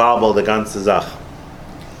to mavabel the ganze Zach.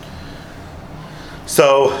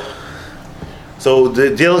 So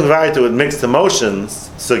dealing right with mixed emotions,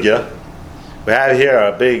 sugya, we have here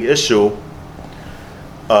a big issue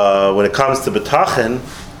when it comes to betachin.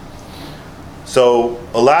 So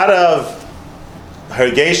a lot of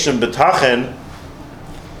hergation betachin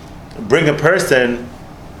bring a person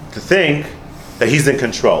to think that he's in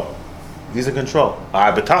control. He's in control.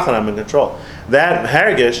 Betachin, I'm in control. That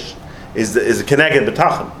hergish is a keneged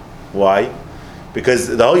betachin. Why? Because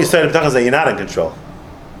the whole yisrael betachin is that you're not in control,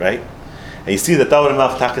 right? And you see that David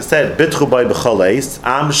Melch said, "Bitchu by b'choleis,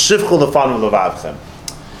 am shivchu lefanu levavchem."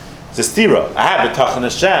 It's a stira. I have betachin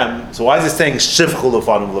Hashem. So why is he saying shivchu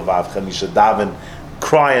lefanu levavchem? You should daven,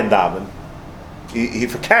 cry and daven. He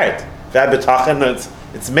forgot. If I have bitachon,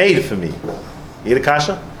 it's made for me. You get a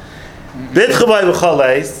kasha? Bitchu by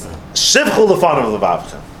b'chaleis, shivchu lefanim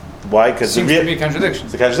levavchem. Why? Because seems to be a contradiction.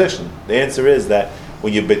 It's a contradiction. The answer is that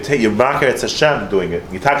when you marker, it's Hashem doing it.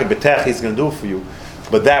 You talk a betech, He's going to do it for you,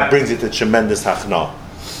 but that brings you to tremendous hachna.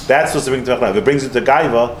 That's supposed to bring to hachna. If it brings you to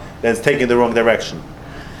gaiva, then it's taking the wrong direction.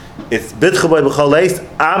 It's bitchu by b'chaleis,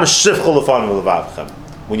 am shivchu lefanim levavchem.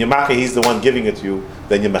 When you marker, He's the one giving it to you,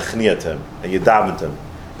 then you machniya to Him and you daven to Him,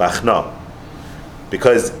 b'achna,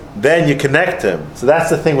 because then you connect to Him. So that's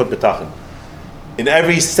the thing with bitachon. In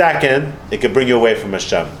every second, it can bring you away from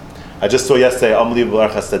Hashem. I just saw yesterday, Unbelievable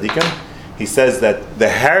Archas Tzadikim. He says that the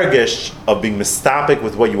hergish of being mistapik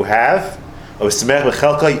with what you have, of Semech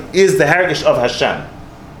B'Chelkai, is the hergish of Hashem.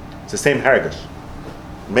 It's the same hergish.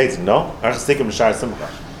 Amazing, no? Archas Tzadikim Mishar Simcha.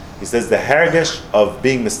 He says the hergish of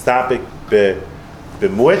being mistapik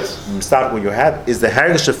b'muit, mistapik what you have, is the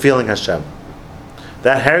hergish of feeling Hashem.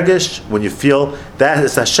 That hergish, when you feel, that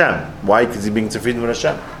is Hashem. Why? Because you're being tzufrid with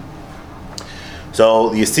Hashem.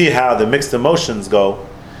 So you see how the mixed emotions go.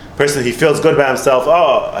 Person, he feels good about himself.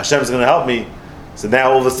 Oh, Hashem's going to help me. So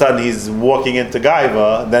now all of a sudden he's walking into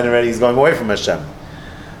gaiva, and then already he's going away from Hashem.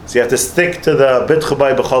 So you have to stick to the bitchu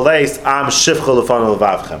by b'chaleis am shivcha lefanu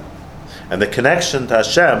levavchem, and the connection to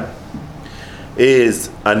Hashem is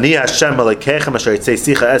ani Hashem alekechem asher yitzei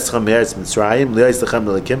sicha eschem me'eretz Mitzrayim li'yislachem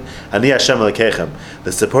le'lekim ani Hashem alekechem.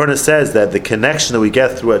 The Sephorah says that the connection that we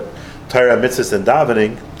get through a Torah, mitzvahs, and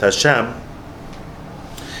davening to Hashem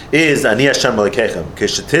is ani Hashem alekechem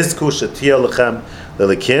keshetizku shetia lechem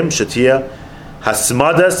lelekim shetia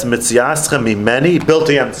hasmadas mitziaschem mimeni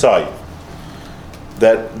bilti amtzai.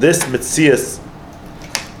 That this mitzias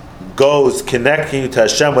goes connecting you to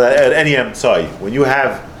Hashem without any amtzai. When you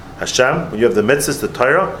have Hashem, when you have the mitzvahs, the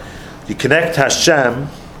Torah, you connect to Hashem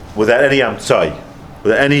without any amtzai,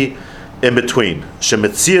 without any in between.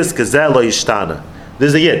 Shemitzias gazel lo yishtana. This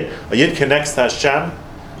is a yid. A yid connects to Hashem.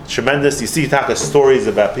 Tremendous. You see stories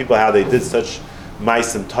about people how they did such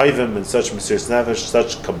ma'asim tovim and such mesiras nefesh,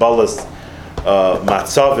 such kabbalas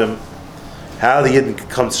matzavim. How the yid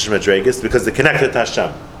comes to Shemedregas because they're connected to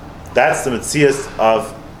Hashem. That's the mitzias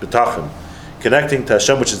of bitachon, connecting to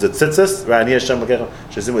Hashem, which is the tzitzis, right? Hashem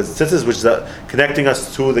tzitzis, which is connecting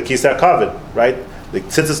us to the kisei hakavod, right? The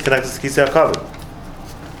tzitzis connect us to kisei hakavod,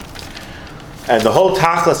 and the whole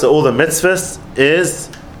tachlis of all the mitzvahs is.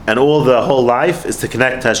 And all the whole life is to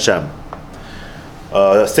connect to Hashem.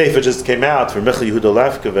 A sefer just came out from Michal Yehuda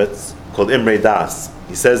Lefkovitz called Imrei Das.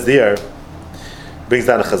 He says there, brings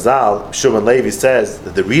down a Chazal, Shimon Levi says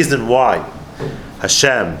that the reason why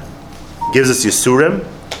Hashem gives us Yisurim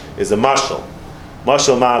is a mashal.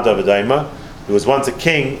 Mashal Ma'adav Adaima. There was once a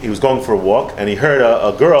king, he was going for a walk, and he heard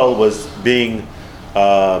a girl was being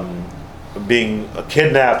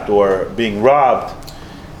kidnapped or being robbed.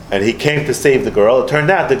 And he came to save the girl. It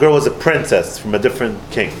turned out the girl was a princess from a different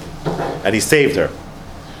king. And he saved her.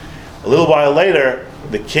 A little while later,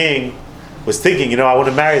 the king was thinking, I want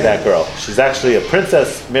to marry that girl. She's actually a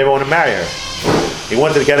princess. Maybe I want to marry her. He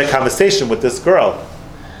wanted to get a conversation with this girl.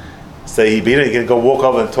 So he's going to go walk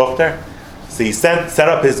over and talk to her. So he set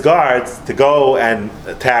up his guards to go and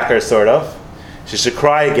attack her, sort of. She should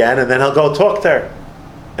cry again, and then he'll go talk to her.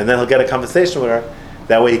 And then he'll get a conversation with her.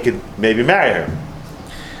 That way he could maybe marry her.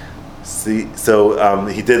 So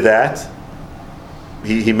he did that.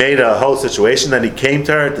 He made a whole situation. Then he came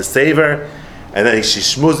to her to save her, and then she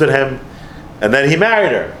schmoozed him, and then he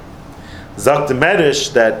married her. Zak the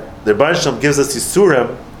Medish that the Rebbeinu Shalom gives us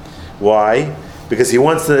Yisurim. Why? Because he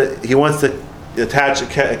wants to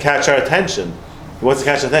catch our attention. He wants to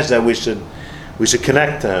catch our attention that we should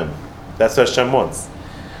connect to him. That's what Hashem wants.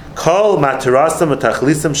 Kol matarasam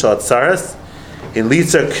atachlisam shal atzaras in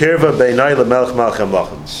litzer kirva beinay lemelch malchem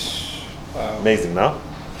lachem. Amazing, no?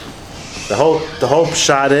 The whole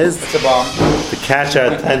pshat is it's a bomb. To catch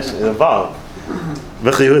our attention. It's a bomb.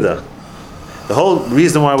 Michal Yehuda. The whole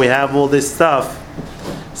reason why we have all this stuff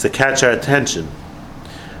is to catch our attention.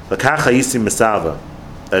 L'kacha yisim mesava.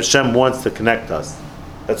 That Hashem wants to connect us.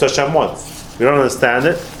 That's what Hashem wants. We don't understand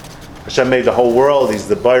it. Hashem made the whole world. He's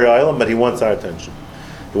the Bari Olam, but He wants our attention.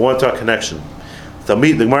 He wants our connection. The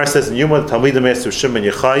Gemara says in Yuma, Talmidim Yisrael Shimon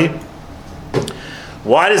Yechai.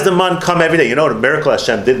 Why does the man come every day? You know what a miracle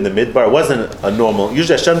Hashem did in the Midbar? It wasn't a normal.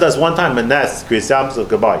 Usually Hashem does one time, and that's Kriyas Yamsuf,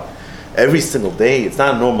 goodbye. Every single day, it's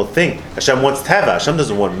not a normal thing. Hashem wants Teva. Hashem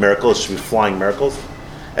doesn't want miracles. It should be flying miracles.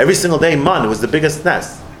 Every single day, man, it was the biggest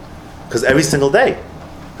nest. Because every single day,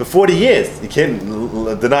 for 40 years, you can't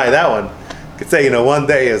deny that one. You could say, one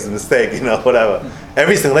day is a mistake, whatever.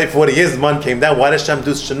 Every single day, 40 years, the man came down. Why does Hashem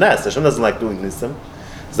do Shenes? Hashem doesn't like doing Nisim.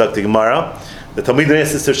 Zok the Gemara. The Talmud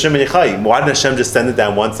asks to Shimon Yochai, why didn't Hashem just send it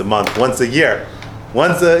down once a month, once a year,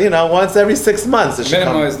 once every 6 months? It should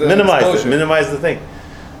minimize the thing.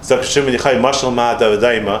 So Shimon Yochai, Mashal Ma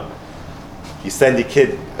Davadaima, you send your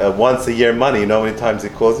kid once a year money. You know how many times he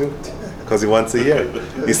calls you? Because he once a year.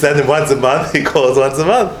 You send him once a month, he calls once a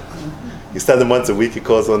month. You send him once a week, he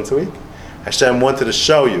calls once a week. Hashem wanted to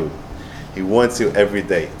show you, he wants you every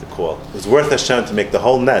day to call. It was worth Hashem to make the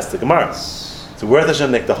whole nest, the Gemara. It's worth Hashem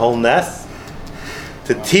to make the whole nest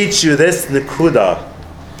to teach you this Nekuda,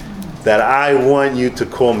 that I want you to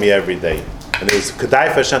call me every day. And it was Kedai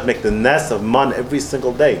for Hashem to make the nest of man every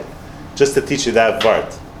single day, just to teach you that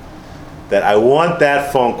vart. That I want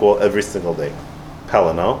that phone call every single day.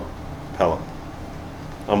 Pella, no? Pella.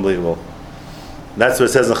 Unbelievable. That's what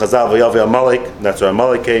it says in Chazal, V'yavi Amalek. That's where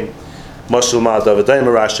Amalek came. Mashul Ma Davidayim,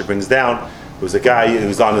 Rashi brings down. There was a guy who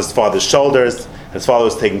was on his father's shoulders. His father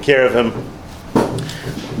was taking care of him.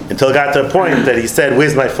 Until it got to a point that he said,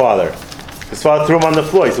 where's my father? His father threw him on the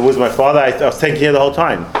floor. He said, where's my father? I was taking care the whole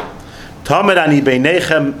time.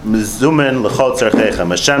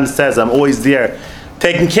 Hashem says, I'm always there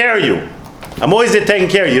taking care of you. I'm always there taking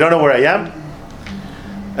care of you. You don't know where I am?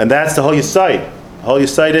 And that's the whole Yesod. The whole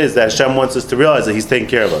Yesod is that Hashem wants us to realize that He's taking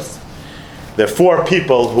care of us. There are 4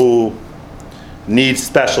 people who need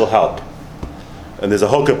special help. And there's a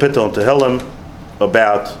whole kapitel in Tehillim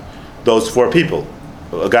about those 4 people.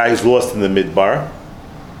 A guy who's lost in the midbar, a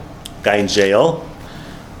guy in jail,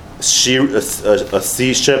 a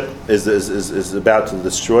sea ship is about to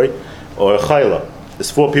destroy, or a chayla.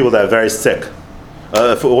 There's 4 people that are very sick.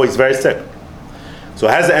 Always very sick. So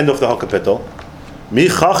it has the end of the whole kapitel. Mi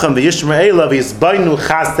chacham v'yishma'ela v'yizbaynu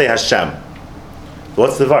chaste Hashem.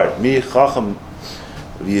 What's the word? Mi chacham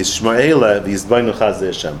v'yishma'ela v'yizbaynu chaste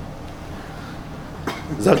Hashem.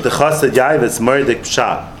 Zok the chased yayvetz murdik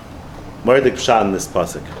pshat. Murdik pshat in this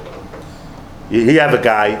pasuk. You have a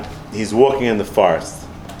guy, he's walking in the forest.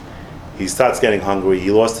 He starts getting hungry,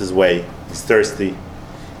 he lost his way, he's thirsty.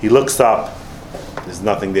 He looks up, there's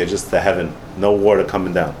nothing there, just the heaven, no water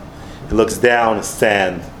coming down. He looks down, it's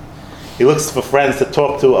sand. He looks for friends to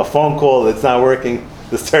talk to, a phone call that's not working,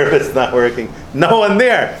 the service is not working, no one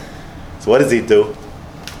there. So what does he do?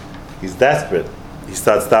 He's desperate. He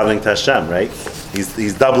starts davening to Hashem, right?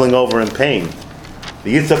 He's doubling over in pain.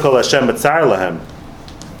 The Yitzchak Hashem B'tzar Lahem.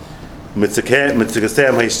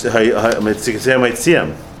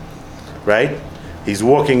 Right? He's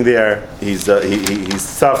walking there. He's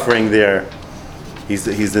suffering there.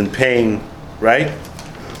 He's in pain. Right?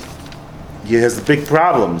 He has big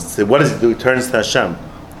problems. So what does he do? He turns to Hashem.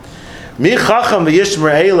 Mi chacham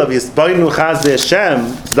v'yishmer elav yisbaynu chaz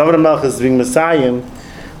Hashem. David HaMelech is being Messiah.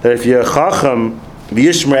 That if you're a chacham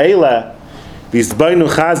v'yishmer elav v'yisbaynu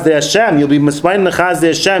chaz Hashem, you'll be misbaynu chaz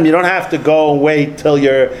Hashem. You don't have to go and wait till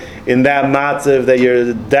you're in that matzav, that you're in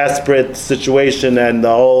a desperate situation and the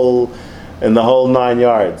whole 9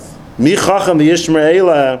 yards. Mi chacham v'yishmer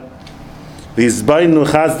elav v'yisbaynu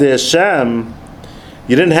chaz Hashem.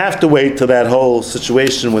 You didn't have to wait till that whole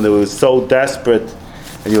situation when it was so desperate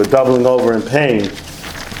and you were doubling over in pain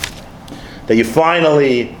that you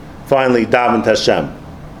finally daven to Hashem.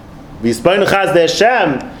 V'yisbaynu chaz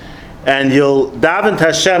Hashem, and you'll daven to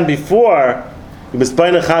Hashem before you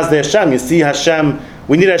v'yisbaynu chaz Hashem. You see Hashem.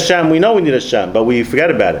 We need Hashem. We know we need Hashem, but we forget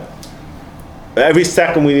about it. Every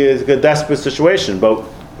second we need a desperate situation. But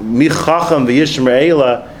mi chacham v'yishmer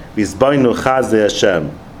ela v'yisbaynu chaz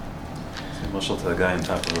Hashem. Mushal to a guy on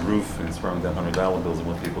top of a roof and he's throwing down $100 bills and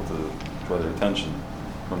want people to draw their attention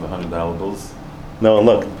from the $100 bills. No, and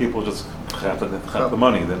look. People just have the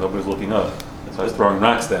money, then nobody's looking up. So he's throwing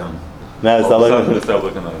rocks down. No, it's not looking. It's not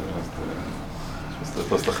looking up. It's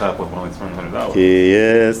supposed to chap when only throwing $100.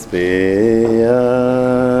 Yes,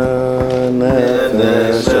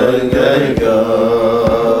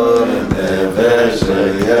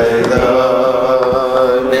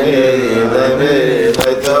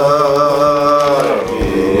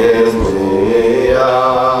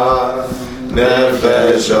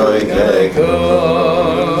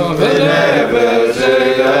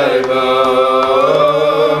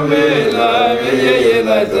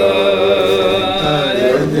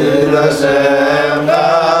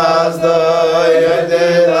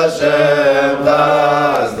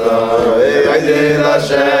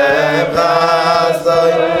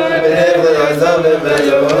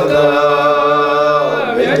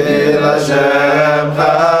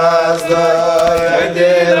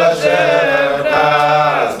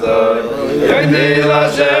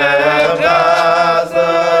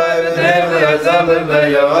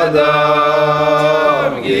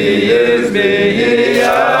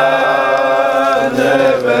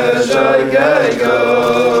 Never shall I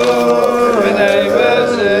go.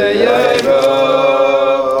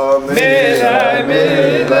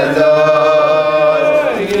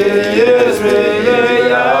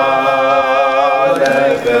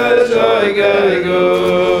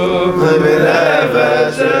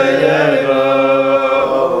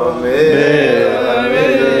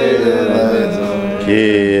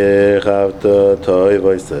 Toy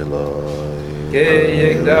voice alone.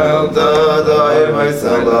 Toy voice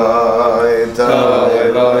alone.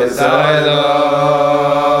 Toy voice alone.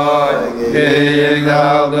 King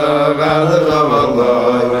of the valley of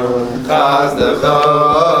alone. Chas the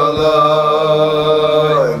alone.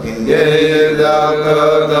 King of the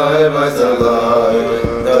toy voice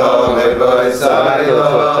alone. Toy voice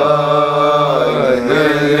alone.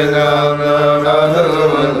 King of the valley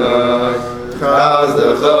of alone. Chas the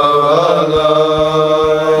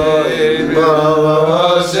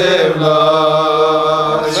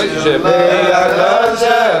relationship.